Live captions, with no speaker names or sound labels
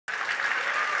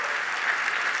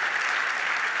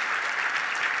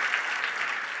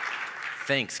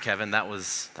thanks, Kevin. That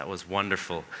was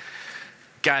wonderful.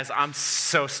 Guys, I'm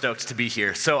so stoked to be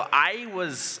here. So I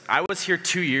was here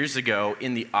 2 years ago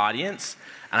in the audience,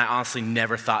 and I honestly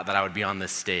never thought that I would be on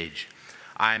this stage.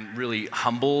 I'm really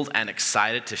humbled and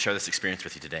excited to share this experience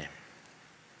with you today.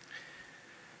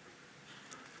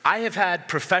 I have had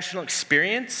professional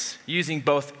experience using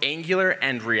both Angular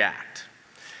and React.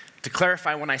 To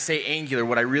clarify, when I say Angular,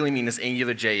 what I really mean is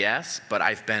Angular JS, but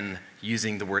I've been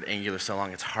using the word Angular so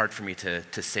long it's hard for me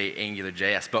to say Angular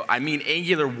JS, but I mean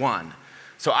Angular 1.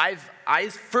 So I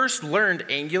first learned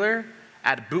Angular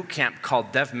at a boot camp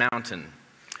called Dev Mountain.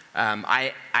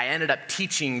 I ended up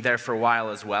teaching there for a while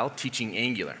as well, teaching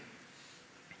Angular.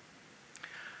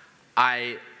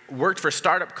 I worked for a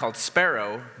startup called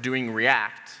Sparrow doing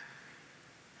React,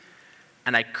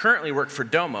 and I currently work for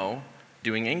Domo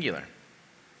doing Angular.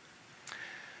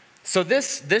 So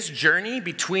this journey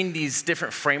between these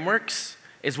different frameworks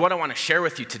is what I want to share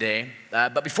with you today.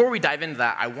 But before we dive into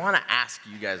that, I want to ask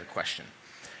you guys a question.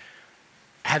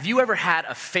 Have you ever had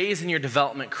a phase in your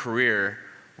development career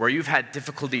where you've had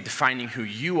difficulty defining who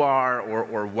you are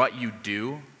or what you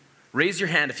do? Raise your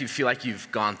hand if you feel like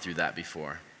you've gone through that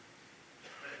before.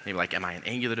 Maybe like, am I an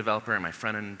Angular developer? Am I a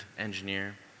front-end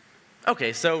engineer?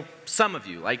 Okay, so some of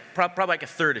you, like probably like a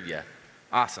third of you.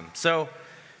 Awesome. So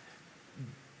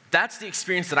that's the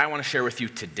experience that I want to share with you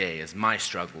today, is my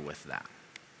struggle with that.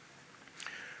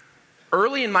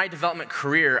 Early in my development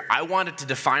career, I wanted to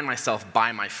define myself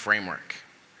by my framework.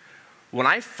 When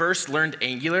I first learned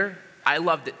Angular, I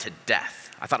loved it to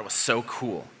death. I thought it was so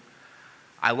cool.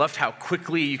 I loved how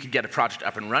quickly you could get a project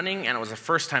up and running, and it was the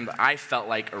first time that I felt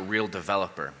like a real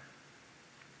developer.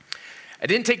 It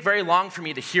didn't take very long for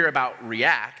me to hear about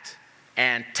React,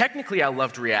 and technically I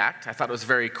loved React. I thought it was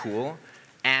very cool,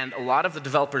 and a lot of the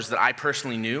developers that I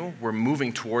personally knew were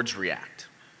moving towards React.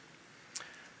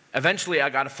 Eventually, I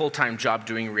got a full-time job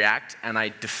doing React, and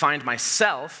I defined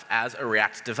myself as a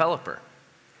React developer.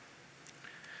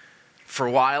 For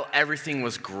a while, everything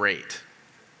was great,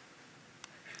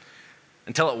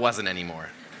 until it wasn't anymore.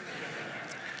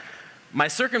 My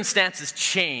circumstances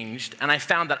changed, and I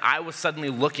found that I was suddenly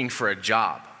looking for a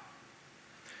job.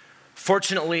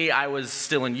 Fortunately, I was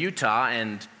still in Utah,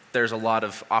 and there's a lot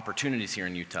of opportunities here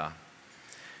in Utah.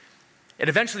 It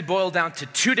eventually boiled down to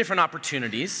 2 different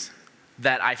opportunities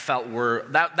that I felt were,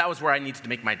 that was where I needed to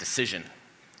make my decision.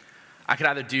 I could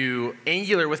either do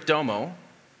Angular with Domo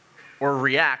or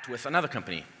React with another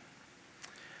company.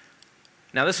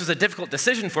 Now, this was a difficult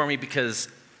decision for me because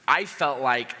I felt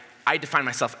like I defined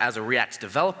myself as a React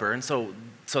developer, and so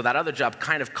that other job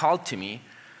kind of called to me.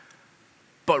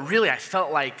 But really, I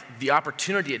felt like the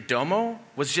opportunity at Domo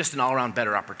was just an all-around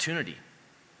better opportunity.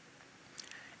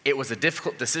 It was a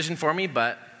difficult decision for me,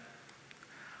 but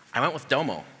I went with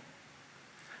Domo.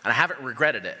 And I haven't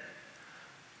regretted it.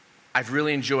 I've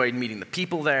really enjoyed meeting the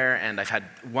people there, and I've had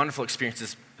wonderful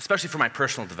experiences, especially for my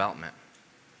personal development.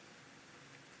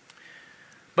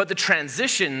 But the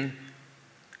transition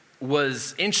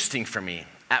was interesting for me.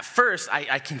 At first,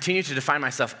 I continued to define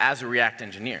myself as a React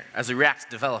engineer, as a React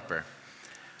developer.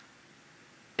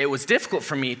 It was difficult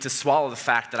for me to swallow the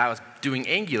fact that I was doing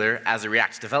Angular as a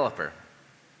React developer.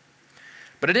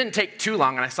 But it didn't take too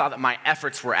long, and I saw that my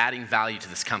efforts were adding value to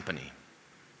this company.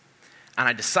 And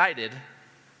I decided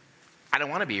I don't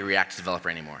want to be a React developer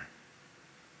anymore.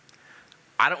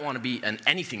 I don't want to be an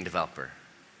anything developer.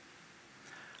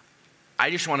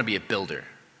 I just want to be a builder.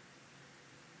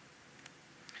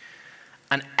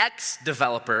 An X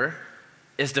developer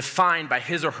is defined by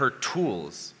his or her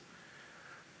tools,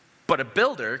 but a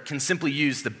builder can simply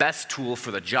use the best tool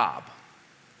for the job.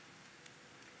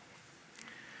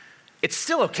 It's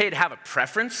still okay to have a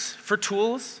preference for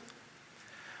tools,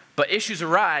 but issues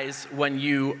arise when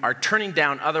you are turning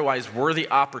down otherwise worthy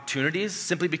opportunities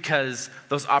simply because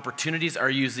those opportunities are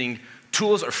using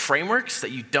tools or frameworks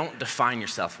that you don't define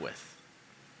yourself with.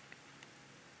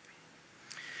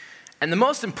 And the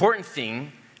most important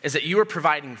thing is that you are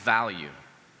providing value.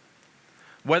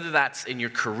 Whether that's in your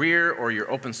career or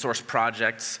your open source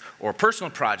projects or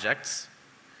personal projects,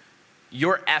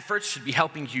 your efforts should be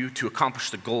helping you to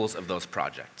accomplish the goals of those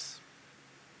projects.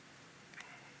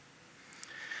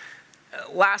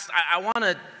 Last, I want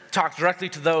to talk directly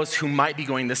to those who might be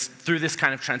going through this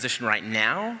kind of transition right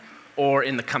now or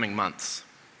in the coming months.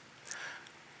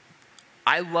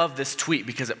 I love this tweet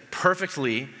because it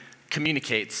perfectly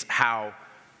communicates how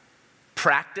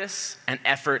practice and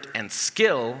effort and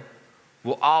skill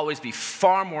will always be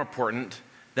far more important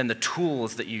than the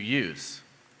tools that you use.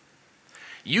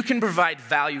 You can provide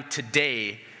value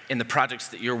today in the projects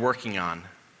that you're working on.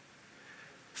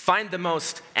 Find the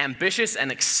most ambitious and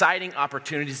exciting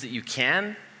opportunities that you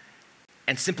can,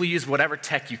 and simply use whatever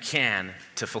tech you can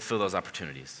to fulfill those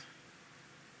opportunities.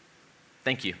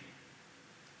 Thank you.